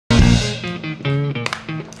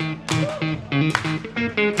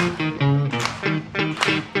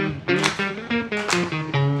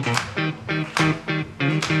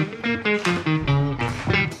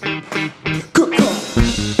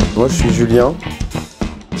Julien,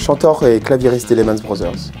 chanteur et claviériste des Lehmanns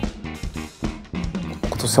Brothers.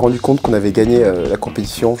 Quand on s'est rendu compte qu'on avait gagné la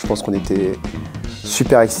compétition, je pense qu'on était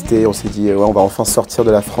super excités. On s'est dit ouais, on va enfin sortir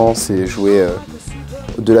de la France et jouer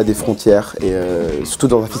au-delà des frontières, et surtout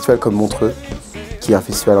dans un festival comme Montreux, qui est un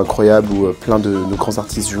festival incroyable où plein de nos grands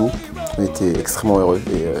artistes jouent. On était extrêmement heureux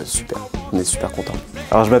et super, on est super contents.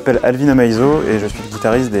 Alors je m'appelle Alvin Amaizo et je suis le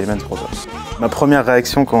guitariste des Lehmanns Brothers. Ma première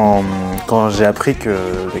réaction quand j'ai appris que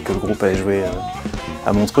le groupe allait jouer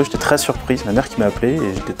à Montreux, j'étais très surpris. C'est ma mère qui m'a appelé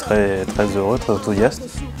et j'étais très heureux, très enthousiaste.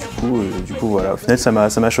 Du coup voilà, au final ça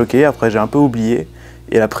m'a choqué, après j'ai un peu oublié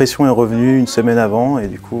et la pression est revenue une semaine avant et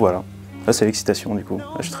du coup voilà. Là c'est l'excitation du coup,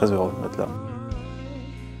 là, je suis très heureux d'être là.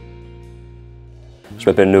 Je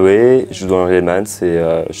m'appelle Noé, je joue dans les Lehmanns et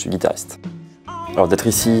je suis guitariste. Alors d'être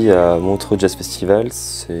ici à Montreux Jazz Festival,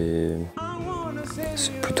 c'est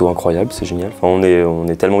plutôt incroyable, c'est génial. Enfin, on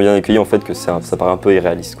est tellement bien accueillis en fait que ça paraît un peu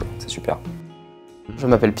irréaliste, quoi. C'est super. Je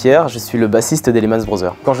m'appelle Pierre, je suis le bassiste des Lehmanns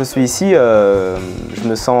Brothers. Quand je suis ici, je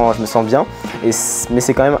me sens bien, mais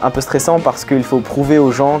c'est quand même un peu stressant parce qu'il faut prouver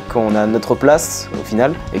aux gens qu'on a notre place au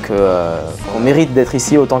final et qu'on mérite d'être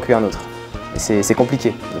ici autant qu'un autre. Et c'est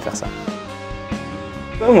compliqué de faire ça.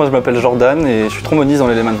 Moi je m'appelle Jordan et je suis tromboniste dans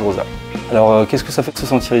les Lehmanns Brothers. Alors qu'est-ce que ça fait de se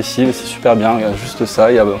sentir ici? C'est super bien, il y a juste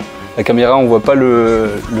ça. Il y a la caméra, on voit pas le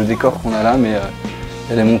décor qu'on a là, mais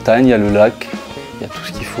il y a les montagnes, il y a le lac, il y a tout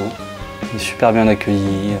ce qu'il faut. On est super bien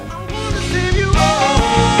accueillis.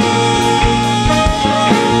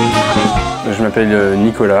 Je m'appelle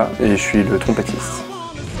Nicolas et je suis le trompettiste.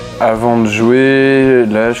 Avant de jouer,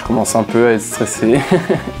 là je commence un peu à être stressé.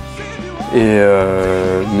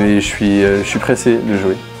 Mais je suis pressé de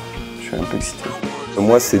jouer. Je suis un peu excité.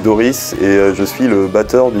 Moi c'est Doris et je suis le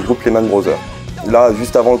batteur du groupe Lehmanns Brothers. Là,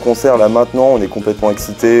 juste avant le concert, là maintenant, on est complètement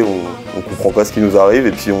excités, on comprend pas ce qui nous arrive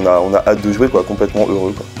et puis on a hâte de jouer, quoi, complètement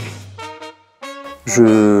heureux, quoi.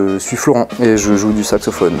 Je suis Florent et je joue du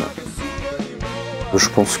saxophone. Je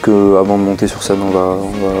pense qu'avant de monter sur scène, on va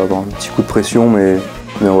avoir un petit coup de pression, mais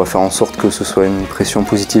on va faire en sorte que ce soit une pression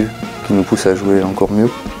positive qui nous pousse à jouer encore mieux.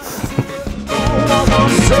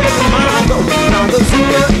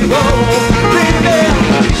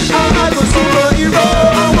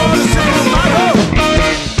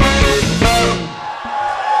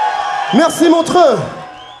 Merci Montreux!